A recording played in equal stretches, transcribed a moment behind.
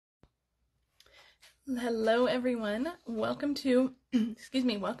Hello everyone. Welcome to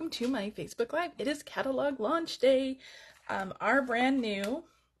welcome to my Facebook Live. It is catalog launch day. Our brand new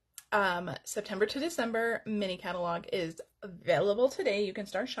September to December mini catalog is available today. You can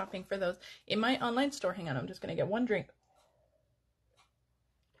start shopping for those in my online store. Hang on, I'm just gonna get one drink.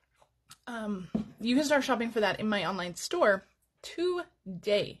 You can start shopping for that in my online store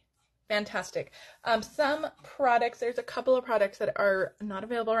today. Fantastic. Some products, there's a couple of products that are not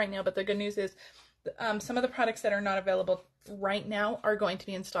available right now, but the good news is some of the products that are not available right now are going to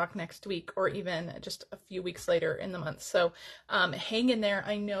be in stock next week or even just a few weeks later in the month. So hang in there.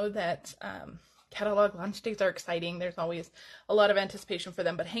 I know that catalog launch days are exciting. There's always a lot of anticipation for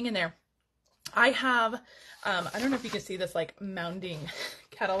them, but hang in there. I have, I don't know if you can see this like mounding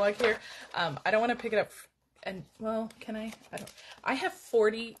catalog here. I don't want to pick it up and, well, can I? I have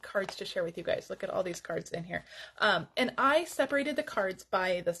 40 cards to share with you guys. Look at all these cards in here. And I separated the cards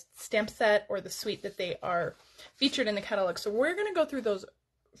by the stamp set or the suite that they are featured in the catalog. So we're going to go through those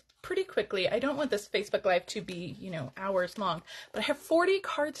pretty quickly. I don't want this Facebook Live to be, hours long, but I have 40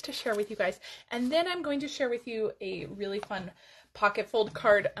 cards to share with you guys. And then I'm going to share with you a really fun pocket fold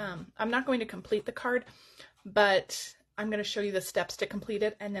card. I'm not going to complete the card, but I'm going to show you the steps to complete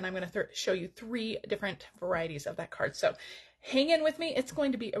it, and then I'm going to show you 3 different varieties of that card. So hang in with me. It's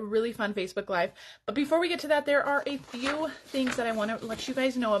going to be a really fun Facebook Live. But before we get to that, there are a few things that I want to let you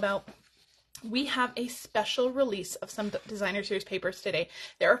guys know about. We have a special release of some designer series papers today.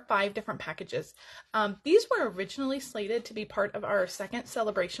 There are 5 different packages. These were originally slated to be part of our second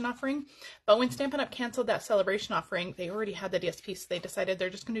celebration offering, but when Stampin' Up canceled that celebration offering, they already had the DSP, so they decided they're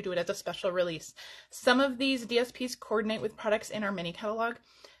just going to do it as a special release. Some of these DSPs coordinate with products in our mini catalog,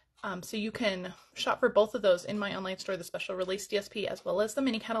 so you can shop for both of those in my online store, the special release DSP as well as the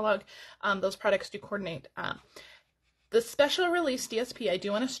mini catalog. Those products do coordinate. The special release DSP, I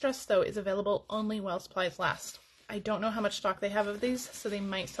do want to stress though, is available only while supplies last. I don't know how much stock they have of these, so they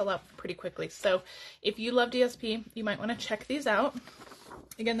might sell out pretty quickly. So if you love DSP, you might want to check these out.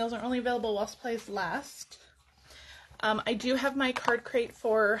 Again, those are only available while supplies last. I do have my card crate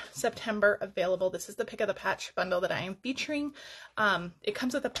for September available. This is the Pick of the Patch bundle that I am featuring. It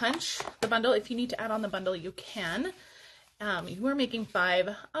comes with a punch, the bundle. If you need to add on the bundle, you can. You are making 5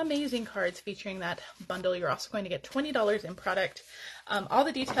 amazing cards featuring that bundle. You're also going to get $20 in product. All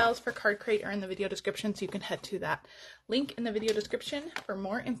the details for Card Crate are in the video description, so you can head to that link in the video description for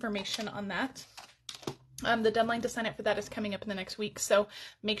more information on that. The deadline to sign up for that is coming up in the next week, so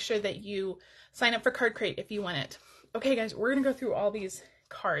make sure that you sign up for Card Crate if you want it. Okay, guys, we're going to go through all these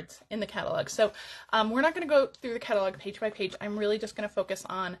cards in the catalog. So we're not going to go through the catalog page by page. I'm really just going to focus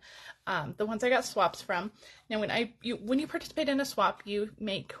on the ones I got swaps from. Now when you participate in a swap, you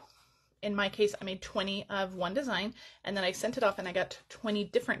make, in my case, I made 20 of one design, and then I sent it off and I got 20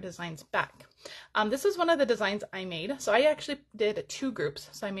 different designs back. This is one of the designs I made. So I actually did 2 groups.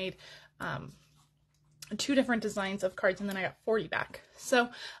 So I made 2 different designs of cards, and then I got 40 back. So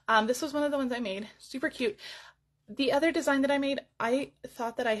this was one of the ones I made. Super cute. The other design that I made, I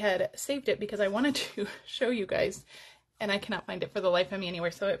thought that I had saved it because I wanted to show you guys, and I cannot find it for the life of me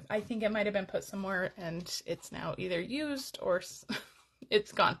anywhere. So I think it might have been put somewhere and it's now either used or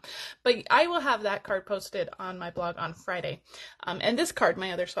it's gone. But I will have that card posted on my blog on Friday. And this card,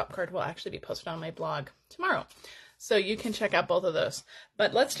 my other swap card, will actually be posted on my blog tomorrow. So you can check out both of those.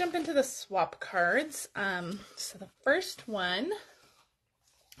 But let's jump into the swap cards. So the first one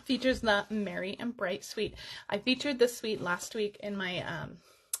features the Merry and Bright suite. I featured this suite last week in my,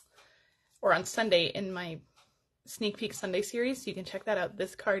 or on Sunday in my Sneak Peek Sunday series. So you can check that out.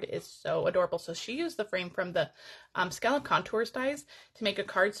 This card is so adorable. So she used the frame from the Scallop Contours dies to make a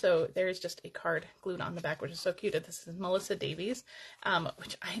card. So there's just a card glued on the back, which is so cute. This is Melissa Davies,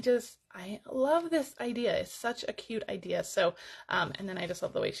 which I love this idea. It's such a cute idea. So, and then I just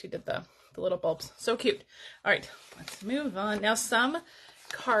love the way she did the little bulbs. So cute. All right, let's move on. Now some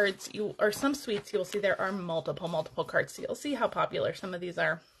cards, some suites, you'll see there are multiple cards. So you'll see how popular some of these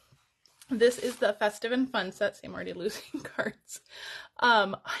are. This is the Festive and Fun set. See, I'm already losing cards.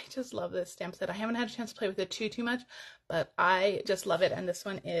 I just love this stamp set. I haven't had a chance to play with it too much, but I just love it. And this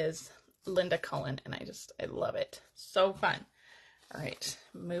one is Linda Cullen, and I love it. So fun. All right,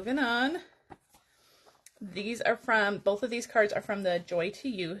 moving on. Both of these cards are from the Joy to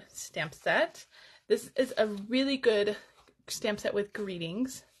You stamp set. This is a really good stamp set with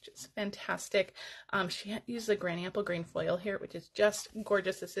greetings, just fantastic. She used the Granny Apple green foil here, which is just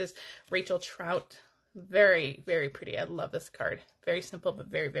gorgeous. This is Rachel Trout. Very, very pretty. I love this card. Very simple, but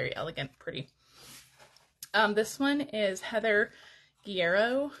very, very elegant, pretty. This one is Heather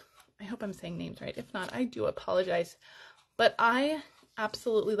Guerrero. I hope I'm saying names right. If not, I do apologize. But I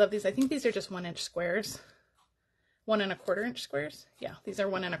Absolutely love these. I think these are just 1-inch squares. 1 1/4 inch squares. Yeah, these are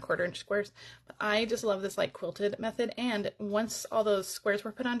 1 1/4 inch squares. But I just love this like quilted method. And once all those squares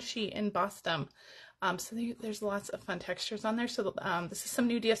were put on, she embossed them. So there's lots of fun textures on there. So this is some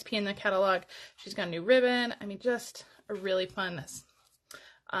new DSP in the catalog. She's got a new ribbon. I mean, just a really fun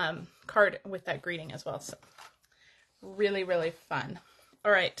card with that greeting as well. So really, really fun.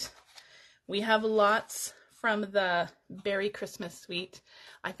 All right, we have lots from the Beary Christmas suite.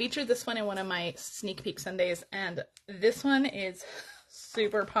 I featured this one in one of my sneak peek Sundays, and this one is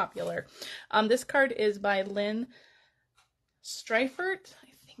super popular. This card is by Lynn Streifert.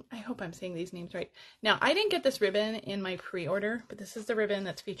 I hope I'm saying these names right. Now, I didn't get this ribbon in my pre-order, but this is the ribbon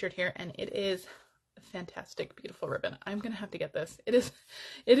that's featured here, and it is a fantastic, beautiful ribbon. I'm gonna have to get this. It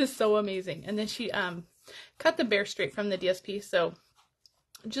is so amazing. And then she cut the bear straight from the DSP, so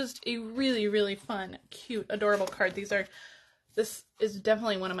just a really, really fun, cute, adorable card. This is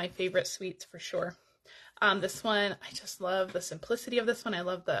definitely one of my favorite suites for sure. This one, I just love the simplicity of this one. I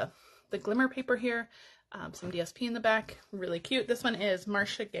love the glimmer paper here. Some DSP in the back, really cute. This one is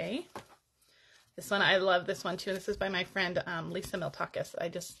Marcia Gay. This one, I love this one too. This is by my friend Lisa Miltakis. I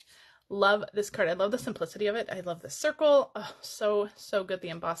just love this card. I love the simplicity of it. I love the circle. Oh, so good, the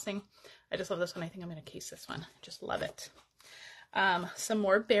embossing. I just love this one. I think I'm going to case this one. Just love it. Some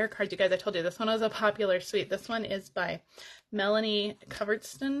more bear cards, you guys. I told you this one was a popular suite. This one is by Melanie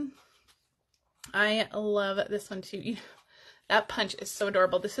Covertston. I love this one too. That punch is so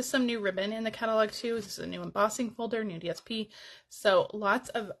adorable. This is some new ribbon in the catalog too. This is a new embossing folder, new DSP. So lots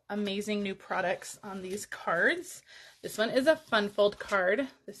of amazing new products on these cards. This one is a fun fold card.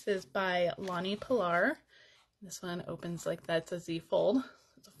 This is by Lonnie Pilar. This one opens like that. It's a Z fold.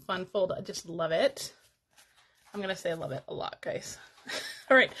 It's a fun fold. I just love it. I'm going to say I love it a lot, guys.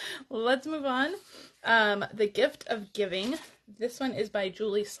 All right, let's move on. The Gift of Giving. This one is by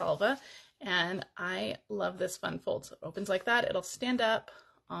Julie Salva. And I love this fun fold. So it opens like that. It'll stand up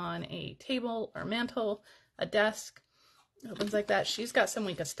on a table or mantle, a desk. It opens like that. She's got some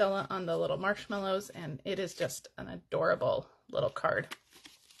Wink of Stella on the little marshmallows, and it is just an adorable little card.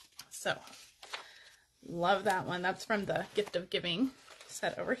 So love that one. That's from the Gift of Giving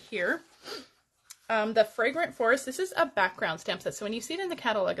set over here. The Fragrant Forest. This is a background stamp set. So when you see it in the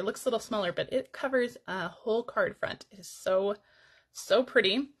catalog, it looks a little smaller, but it covers a whole card front. It is so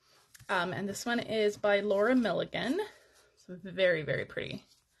pretty. And this one is by Laura Milligan. So very, very pretty.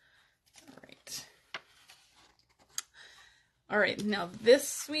 All right, now this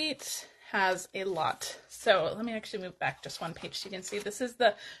suite has a lot. So let me actually move back just one page so you can see. This is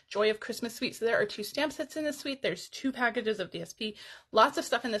the Joy of Christmas suite. So there are 2 stamp sets in this suite. There's 2 packages of DSP. Lots of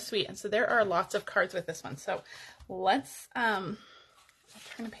stuff in this suite. And so there are lots of cards with this one. So let's I'll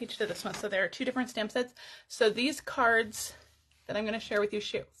turn a page to this one. So there are 2 different stamp sets. So these cards that I'm going to share with you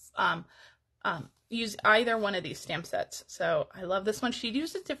use either one of these stamp sets. So I love this one. She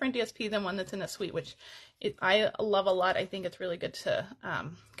uses different DSP than one that's in the suite, which I love a lot. I think it's really good to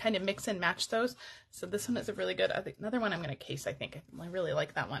kind of mix and match those. So this one is a really good, another one I'm going to case, I think. I really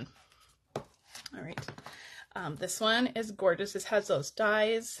like that one. All right. This one is gorgeous. This has those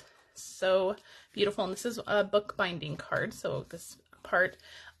dies. So beautiful. And this is a book binding card. So this part,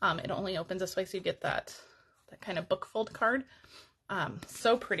 it only opens this way, so you get that kind of book fold card.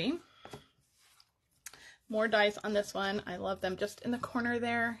 So pretty. More dies on this one. I love them just in the corner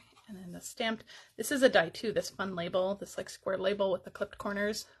there. And then the stamped. This is a die too, this fun label, this like square label with the clipped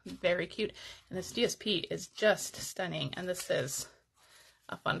corners. Very cute. And this DSP is just stunning. And this is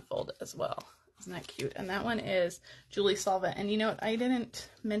a fun fold as well. Isn't that cute? And that one is Julie Salva. And you know what? I didn't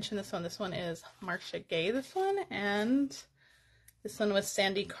mention this one. This one is Marcia Gay, this one. And this one was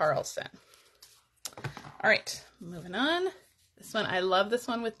Sandy Carlson. All right, moving on. This one, I love this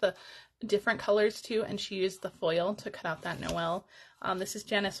one with the different colors too, and she used the foil to cut out that Noel. This is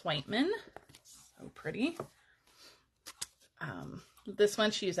Janice Whiteman. So pretty. This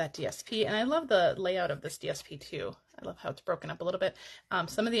one, she used that DSP, and I love the layout of this DSP too. I love how it's broken up a little bit.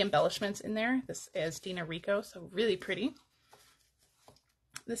 Some of the embellishments in there. This is Dina Rico, so really pretty.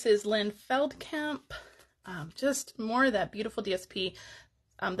 This is Lynn Feldkamp. Just more of that beautiful DSP.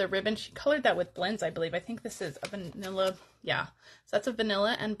 The ribbon, she colored that with blends, I believe. I think this is a vanilla, yeah. So that's a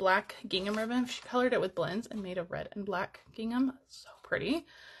vanilla and black gingham ribbon. She colored it with blends and made a red and black gingham. So pretty.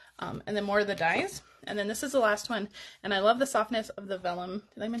 And then more of the dies. And then this is the last one. And I love the softness of the vellum.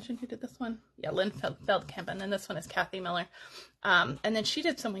 Did I mention who did this one? Yeah, Lynn Feldkamp. And then this one is Kathy Miller. And then she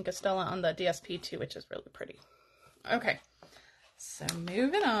did some Wink of Stella on the DSP too, which is really pretty. Okay, so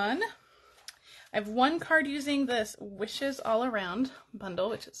moving on. I have one card using this Wishes All Around bundle,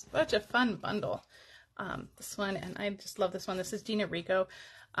 which is such a fun bundle. This one, and I just love this one. This is Dina Rico.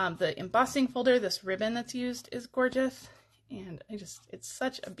 The embossing folder, this ribbon that's used is gorgeous, and it's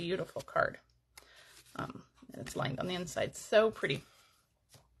such a beautiful card. It's lined on the inside, so pretty.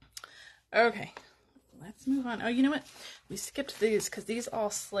 Okay, let's move on. Oh, you know what? We skipped these because these all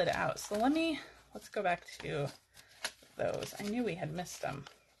slid out. So let's go back to those. I knew we had missed them.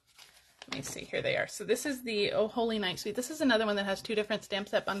 Let me see, here they are. So this is the Oh Holy Night Suite. This is another one that has 2 different stamp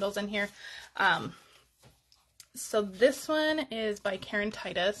set bundles in here. So this one is by Karen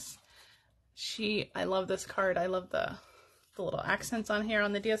Titus. I love this card. I love the little accents on here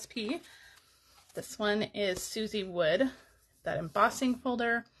on the DSP. This one is Susie Wood, that embossing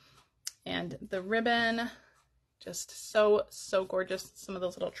folder, and the ribbon, just so gorgeous. Some of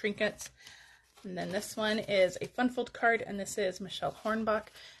those little trinkets. And then this one is a fun fold card, and this is Michelle Hornbach,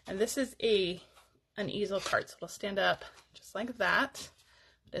 and this is an easel card, so it'll stand up just like that.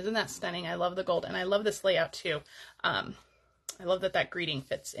 Isn't that stunning? I love the gold, and I love this layout too. I love that greeting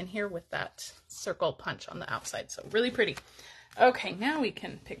fits in here with that circle punch on the outside, so really pretty. Okay, now we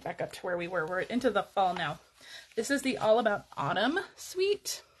can pick back up to where we were. We're into the fall now. This is the All About Autumn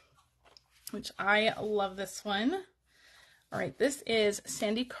suite, which I love this one. All right, this is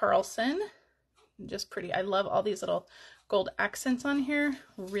Sandy Carlson. Just pretty. I love all these little gold accents on here.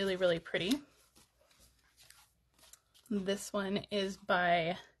 Really, really pretty. This one is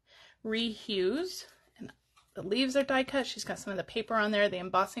by Ree Hughes, and the leaves are die cut. She's got some of the paper on there, the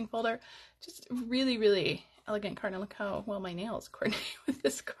embossing folder. Just really, really elegant card. And look how well my nails coordinate with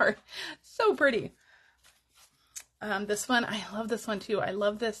this card. So pretty. This one, I love this one too. I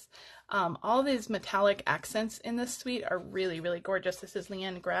love this. All these metallic accents in this suite are really, really gorgeous. This is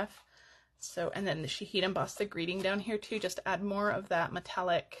Leanne Greff. So, and then she heat embossed the greeting down here too, just to add more of that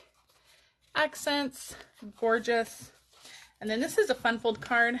metallic accents. Gorgeous. And then this is a fun fold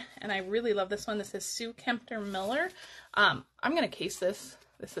card, and I really love this one. This is Sue Kempter Miller. I'm going to case this.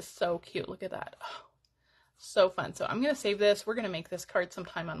 This is so cute. Look at that. Oh, so fun. So I'm going to save this. We're going to make this card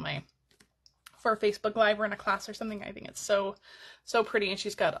sometime for a Facebook Live or in a class or something. I think it's so pretty, and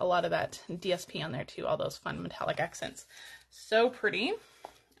she's got a lot of that DSP on there too, all those fun metallic accents. So pretty.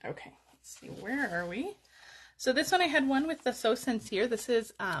 Okay, let's see, where are we? So this one, I had one with the So Sincere. This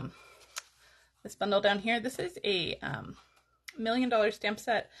is this bundle down here. This is a $1 million stamp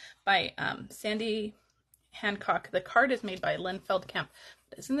set by Sandy Hancock. The card is made by Lynn Feldkamp.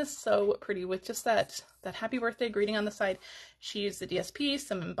 Isn't this so pretty with just that happy birthday greeting on the side? She used the DSP,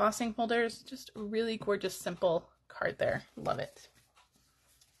 some embossing folders, just a really gorgeous, simple card there. Love it.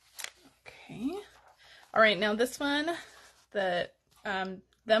 Okay. All right, now this one, the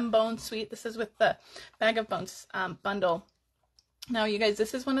Them Bones Suite. This is with the Bag of Bones bundle. Now, you guys,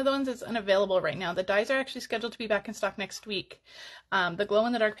 this is one of the ones that's unavailable right now. The dies are actually scheduled to be back in stock next week. The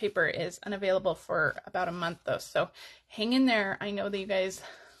glow-in-the-dark paper is unavailable for about a month, though, so hang in there. I know that you guys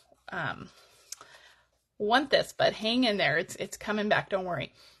want this, but hang in there. It's coming back, don't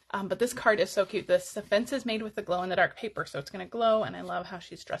worry. But this card is so cute. This fence is made with the glow-in-the-dark paper, so it's going to glow, and I love how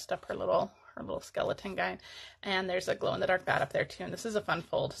she's dressed up her little skeleton guy. And there's a glow-in-the-dark bat up there, too, and this is a fun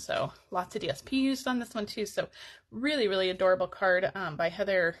fold, so lots of DSP used on this one, too. So really, really adorable card by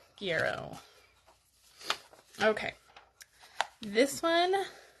Heather Guerrero. Okay. This one,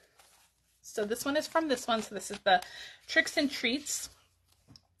 so this one is from this one, so this is the Tricks and Treats.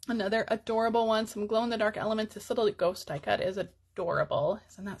 Another adorable one, some glow-in-the-dark elements. This little ghost die cut is adorable.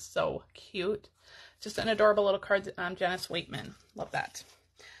 Isn't that so cute? Just an adorable little card. Janice Waitman. Love that.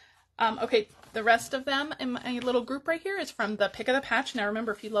 Okay, the rest of them in my little group right here is from the Pick of the Patch. Now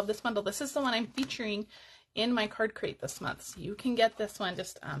remember, if you love this bundle, this is the one I'm featuring in my card crate this month. So you can get this one.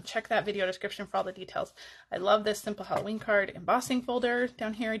 Just check that video description for all the details. I love this simple Halloween card. Embossing folder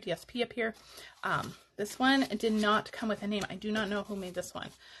down here, DSP up here. This one did not come with a name. I do not know who made this one.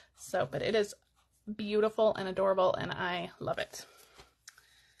 So, but it is beautiful and adorable, and I love it.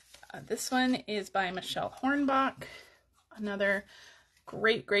 This one is by Michelle Hornbach. Another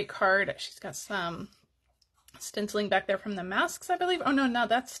great card. She's got some stenciling back there from the masks, I believe. Oh no,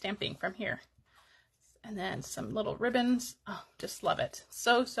 that's stamping from here. And then some little ribbons. Oh, just love it.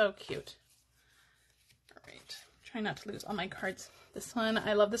 So cute. All right, try not to lose all my cards. This one,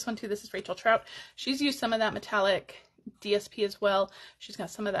 I love this one too. This is Rachel Trout. She's used some of that metallic DSP as well. She's got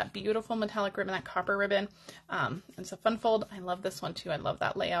some of that beautiful metallic ribbon, that copper ribbon. It's a fun fold. I love this one too. I love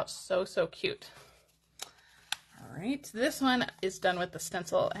that layout. So cute. All right, this one is done with the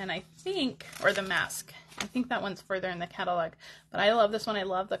stencil, and I think, or the mask. I think that one's further in the catalog, but I love this one. I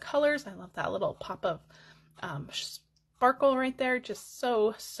love the colors. I love that little pop of sparkle right there. Just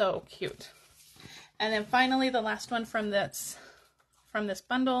so cute. And then finally, the last one from this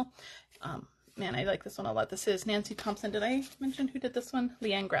bundle, man, I like this one a lot. This is Nancy Thompson. Did I mention who did this one?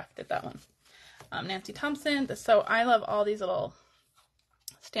 Leanne Graff did that one. Nancy Thompson. So I love all these little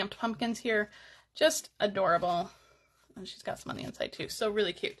stamped pumpkins here. Just adorable. And she's got some on the inside too. So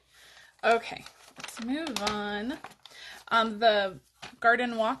really cute. Okay, let's move on. The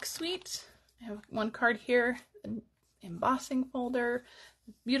Garden Walk Suite. I have one card here. An embossing folder.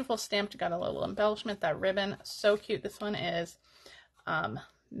 Beautiful stamped. Got a little embellishment. That ribbon. So cute. This one is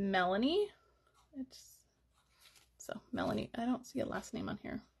Melanie. Melanie. I don't see a last name on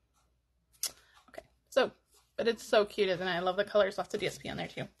here. Okay. But it's so cute, isn't it? I love the colors. Lots of DSP on there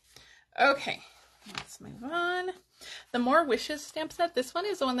too. Okay. Let's move on. The More Wishes stamp set. This one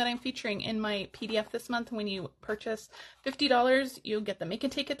is the one that I'm featuring in my PDF this month. When you purchase $50, you'll get the make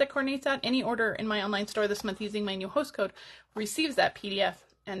and take it that coordinates that. Any order in my online store this month using my new host code receives that PDF,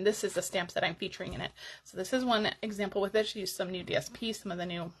 and this is the stamp set I'm featuring in it. So this is one example with it. She used some new DSP, some of the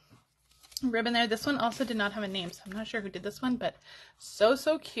new ribbon there. This one also did not have a name, so I'm not sure who did this one, but so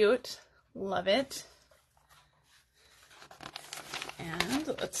cute. Love it. And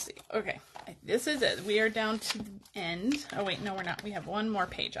let's see. Okay, this is it. We are down to the end. Oh wait, no, we're not. We have one more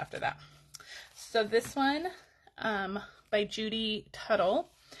page after that. So this one by Judy Tuttle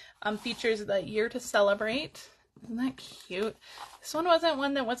features the Year to Celebrate. Isn't that cute? This one wasn't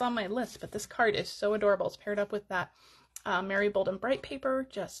one that was on my list, but this card is so adorable. It's paired up with that Merry Bold and Bright paper.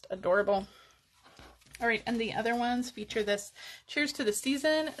 Just adorable. All right, and the other ones feature this Cheers to the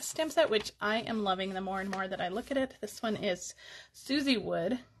Season stamp set, which I am loving the more and more that I look at it. This one is Susie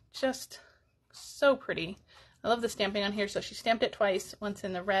Wood. Just so pretty. I love the stamping on here. So she stamped it twice, once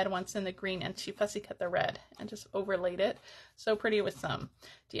in the red, once in the green, and she fussy cut the red and just overlaid it. So pretty with some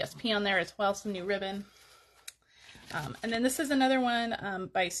DSP on there as well, some new ribbon. And then this is another one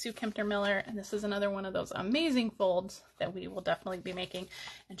by Sue Kempner Miller, and this is another one of those amazing folds that we will definitely be making.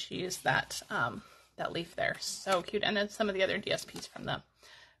 And she used that that leaf there. So cute. And then some of the other DSPs from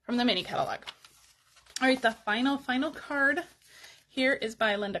the mini catalog. All right, the final card here is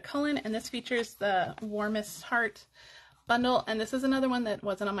by Linda Cullen, and this features the Warmest Heart bundle. And this is another one that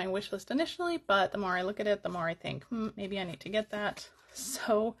wasn't on my wish list initially, but the more I look at it, the more I think, maybe I need to get that.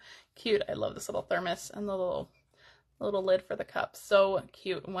 So cute. I love this little thermos and the little lid for the cup. So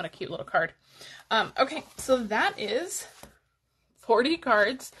cute. What a cute little card. Okay, so that is 40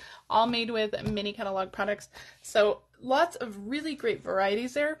 cards, all made with mini catalog products. So lots of really great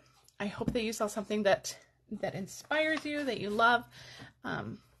varieties there. I hope that you saw something that inspires you, that you love.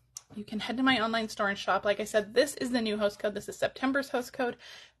 You can head to my online store and shop. Like I said, this is the new host code. This is September's host code.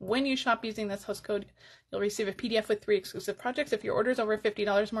 When you shop using this host code, you'll receive a PDF with 3 exclusive projects. If your order is over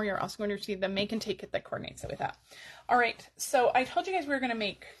 $50 more, you're also going to receive the make and take it that coordinates it with that. All right, so I told you guys we were going to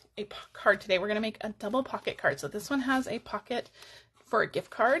make a card today. We're going to make a double pocket card. So this one has a pocket for a gift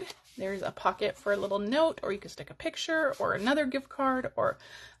card. There's a pocket for a little note, or you can stick a picture or another gift card or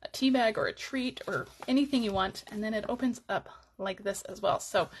a tea bag or a treat or anything you want. And then it opens up like this as well.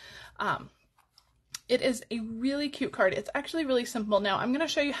 So it is a really cute card. It's actually really simple. Now I'm going to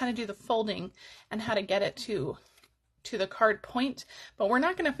show you how to do the folding and how to get it to the card point, but we're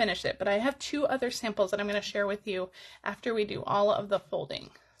not going to finish it. But I have 2 other samples that I'm going to share with you after we do all of the folding.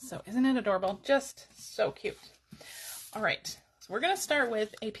 So isn't it adorable? Just so cute. All right, so we're going to start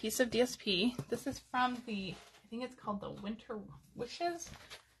with a piece of DSP. This is from I think it's called the Winter Wishes,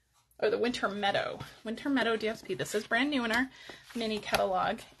 or the Winter Meadow DSP. This is brand new in our mini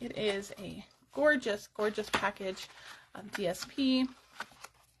catalog. It is a gorgeous, gorgeous package of DSP,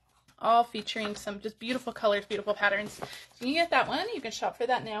 all featuring some just beautiful colors, beautiful patterns. So you can get that one. You can shop for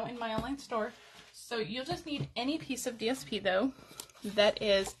that now in my online store. So you'll just need any piece of DSP though that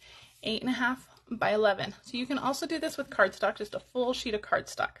is 8.5 by 11. So you can also do this with cardstock, just a full sheet of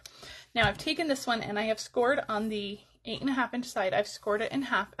cardstock. Now I've taken this one and I have scored on the 8.5 inch side. I've scored it in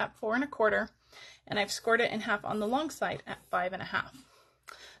half at 4 1/4, and I've scored it in half on the long side at 5 1/2.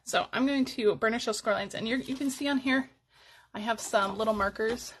 So I'm going to burnish those score lines, and you can see on here I have some little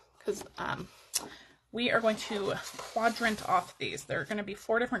markers because we are going to quadrant off these. There are going to be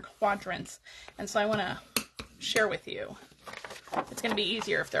 4 different quadrants, and so I want to share with you. It's going to be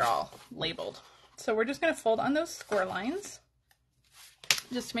easier if they're all labeled. So we're just going to fold on those score lines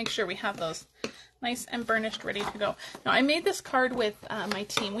just to make sure we have those nice and burnished, ready to go. Now I made this card with my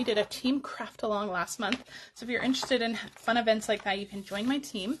team. We did a team craft along last month. So if you're interested in fun events like that, you can join my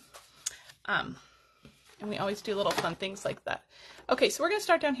team. And we always do little fun things like that. Okay, so we're going to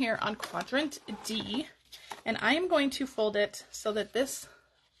start down here on quadrant D. And I am going to fold it so that this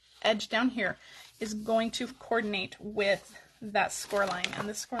edge down here is going to coordinate with that score line. And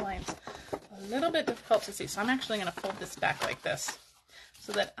this score line's a little bit difficult to see. So I'm actually going to fold this back like this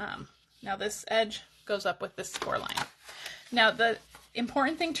so that Now this edge goes up with this score line. Now the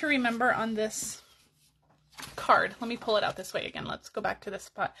important thing to remember on this card, let me pull it out this way again. Let's go back to this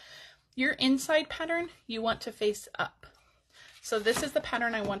spot. Your inside pattern, you want to face up. So this is the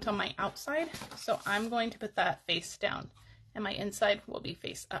pattern I want on my outside. So I'm going to put that face down and my inside will be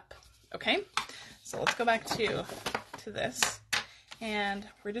face up. Okay, so let's go back to this and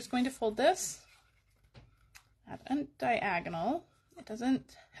we're just going to fold this at a diagonal. It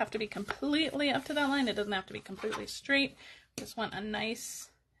doesn't have to be completely up to that line. It doesn't have to be completely straight. Just want a nice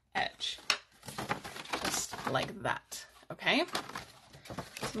edge, just like that. Okay, so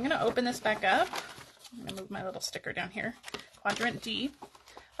I'm gonna open this back up. I'm gonna move my little sticker down here, quadrant D.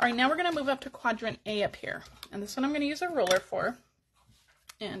 All right, now we're gonna move up to quadrant A up here. And this one I'm gonna use a ruler for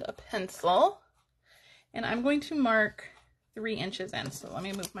and a pencil. And I'm going to mark 3 inches in. So let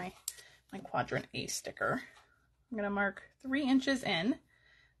me move my quadrant A sticker. I'm gonna mark 3 inches in.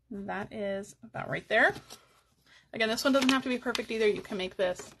 That is about right there. Again, this one doesn't have to be perfect either. You can make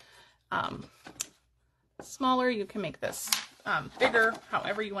this smaller, you can make this bigger,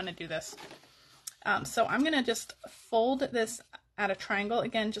 however you want to do this. So I'm going to just fold this at a triangle,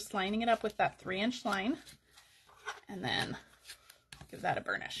 again, just lining it up with that 3-inch line, and then give that a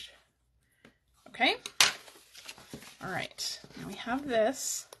burnish. Okay? All right, now we have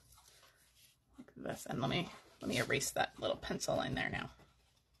this, like this, and let me erase that little pencil line there now.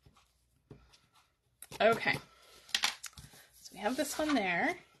 Okay. We have this one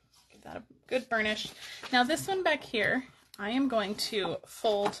there, give that a good burnish. Now this one back here, I am going to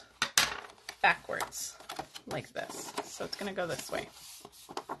fold backwards like this. So it's gonna go this way.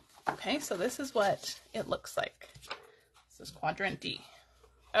 Okay, so this is what it looks like. This is quadrant D.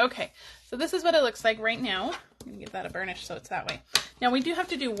 Okay, so this is what it looks like right now. I'm gonna give that a burnish so it's that way. Now we do have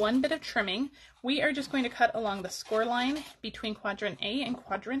to do one bit of trimming. We are just going to cut along the score line between quadrant A and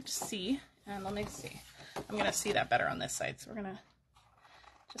quadrant C. And let me see. I'm going to see that better on this side. So we're going to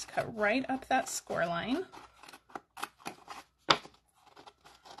just cut right up that score line.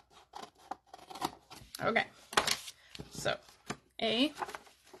 Okay, so A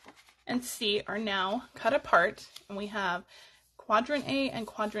and C are now cut apart, and we have quadrant A and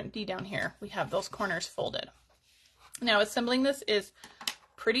quadrant D down here. We have those corners folded. Now assembling this is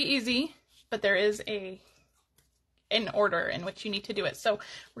pretty easy, but there is an order in which you need to do it. So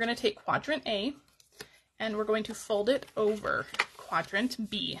we're going to take quadrant A and we're going to fold it over quadrant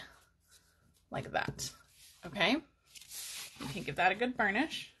B like that. Okay, you can give that a good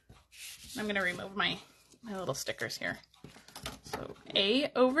burnish. I'm going to remove my little stickers here. So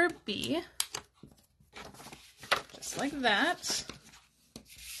A over B, just like that.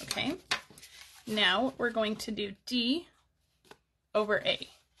 Okay, now we're going to do D over A.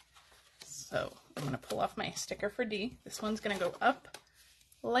 So I'm going to pull off my sticker for D. This one's going to go up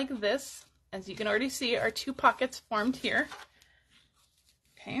like this. As you can already see, our 2 pockets formed here.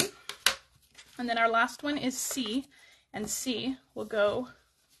 Okay, and then our last one is C, and C will go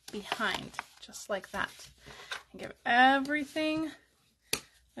behind, just like that. And give everything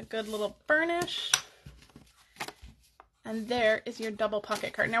a good little burnish. And there is your double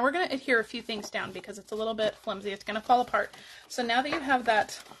pocket card. Now we're going to adhere a few things down because it's a little bit flimsy. It's going to fall apart. So now that you have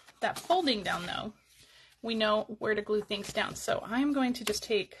that folding down though, we know where to glue things down. So I'm going to just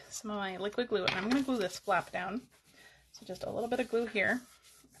take some of my liquid glue and I'm going to glue this flap down. So just a little bit of glue here.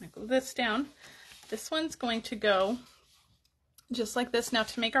 I'm going to glue this down. This one's going to go just like this. Now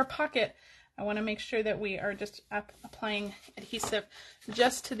to make our pocket, I want to make sure that we are just applying adhesive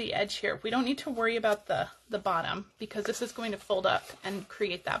just to the edge here. We don't need to worry about the bottom because this is going to fold up and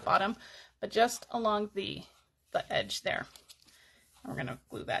create that bottom, but just along the edge there. And we're going to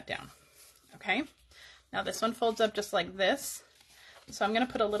glue that down. Okay. Now this one folds up just like this. So I'm going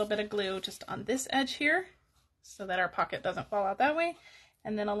to put a little bit of glue just on this edge here so that our pocket doesn't fall out that way.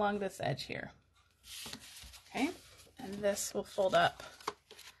 And then along this edge here. Okay. And this will fold up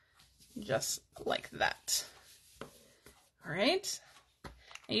just like that. All right.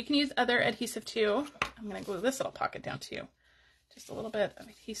 And you can use other adhesive too. I'm going to glue this little pocket down too. Just a little bit of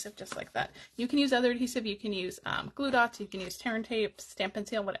adhesive just like that. You can use other adhesive. You can use glue dots. You can use tear and tape, Stampin'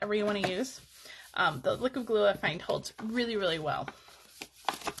 Seal, whatever you want to use. The liquid glue I find holds really, really well.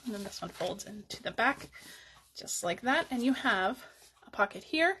 And then this one folds into the back just like that. And you have a pocket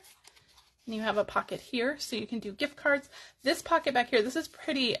here and you have a pocket here. So you can do gift cards. This pocket back here, this is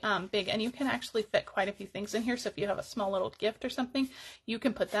pretty big and you can actually fit quite a few things in here. So if you have a small little gift or something, you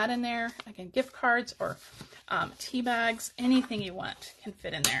can put that in there. Again, gift cards or tea bags, anything you want can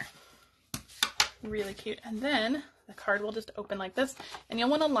fit in there. Really cute. And then the card will just open like this, and you'll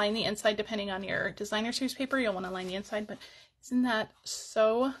want to line the inside depending on your designer series paper. You'll want to line the inside, but isn't that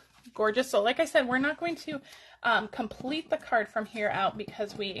so gorgeous. So like I said, we're not going to complete the card from here out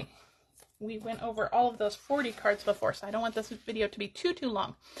because we went over all of those 40 cards before, so I don't want this video to be too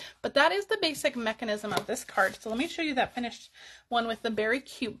long. But that is the basic mechanism of this card. So let me show you that finished one with the Beary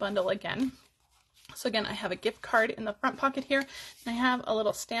Cute Bundle again. So again, I have a gift card in the front pocket here, and I have a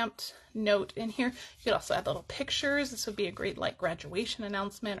little stamped note in here. You could also add little pictures. This would be a great like graduation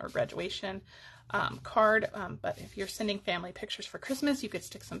announcement or graduation card. But if you're sending family pictures for Christmas, you could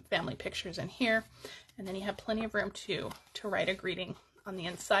stick some family pictures in here, and then you have plenty of room to write a greeting on the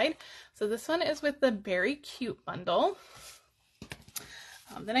inside. So this one is with the Beary Cute Bundle.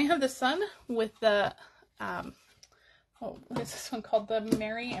 Then I have this one with the what is this one called? The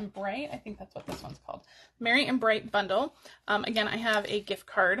Merry and Bright. I think that's what this one's called. Merry and Bright Bundle. Again, I have a gift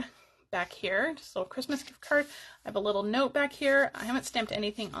card back here, just a little Christmas gift card. I have a little note back here. I haven't stamped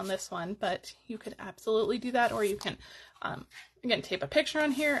anything on this one, but you could absolutely do that, or you can again tape a picture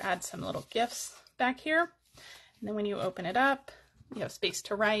on here, add some little gifts back here, and then when you open it up, you have space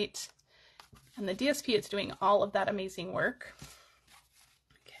to write, and the DSP is doing all of that amazing work.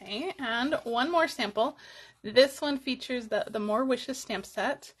 Okay, and one more sample. This one features the More Wishes stamp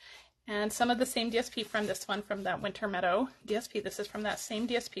set and some of the same DSP from this one, from that Winter Meadow DSP. This is from that same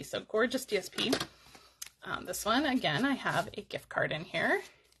DSP, so gorgeous DSP. This one, again, I have a gift card in here.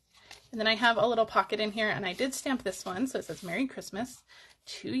 And then I have a little pocket in here, and I did stamp this one, so it says Merry Christmas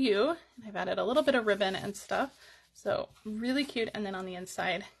to you. And I've added a little bit of ribbon and stuff. So really cute. And then on the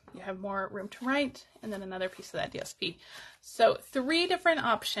inside, you have more room to write, and then another piece of that DSP. So 3 different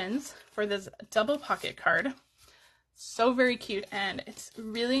options for this double pocket card. So very cute, and it's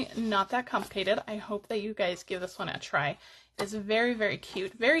really not that complicated. I hope that you guys give this one a try. It's very, very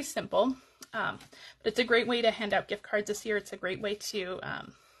cute, very simple, but it's a great way to hand out gift cards this year. It's a great way to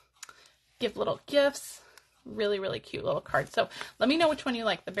give little gifts. Really, really cute little card. So let me know which one you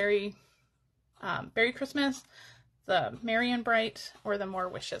like, the Beary Christmas, the Merry and Bright, or the More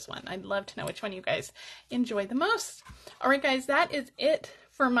Wishes one. I'd love to know which one you guys enjoy the most. All right, guys, that is it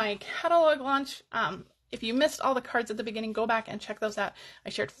for my catalog launch. If you missed all the cards at the beginning, go back and check those out. I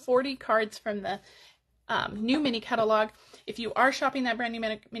shared 40 cards from the new mini catalog. If you are shopping that brand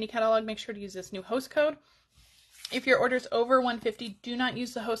new mini catalog, make sure to use this new host code. If your order's over $150, do not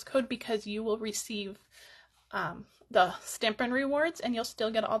use the host code because you will receive the Stampin Rewards, and you'll still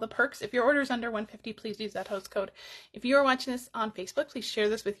get all the perks. If your order is under $150, please use that host code. If you are watching this on Facebook, please share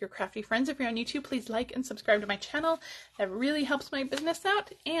this with your crafty friends. If you're on YouTube, please like and subscribe to my channel. That really helps my business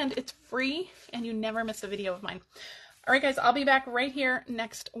out, and it's free, and you never miss a video of mine. All right, guys, I'll be back right here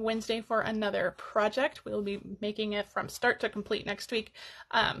next Wednesday for another project. We'll be making it from start to complete next week.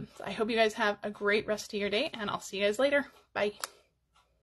 I hope you guys have a great rest of your day, and I'll see you guys later. Bye.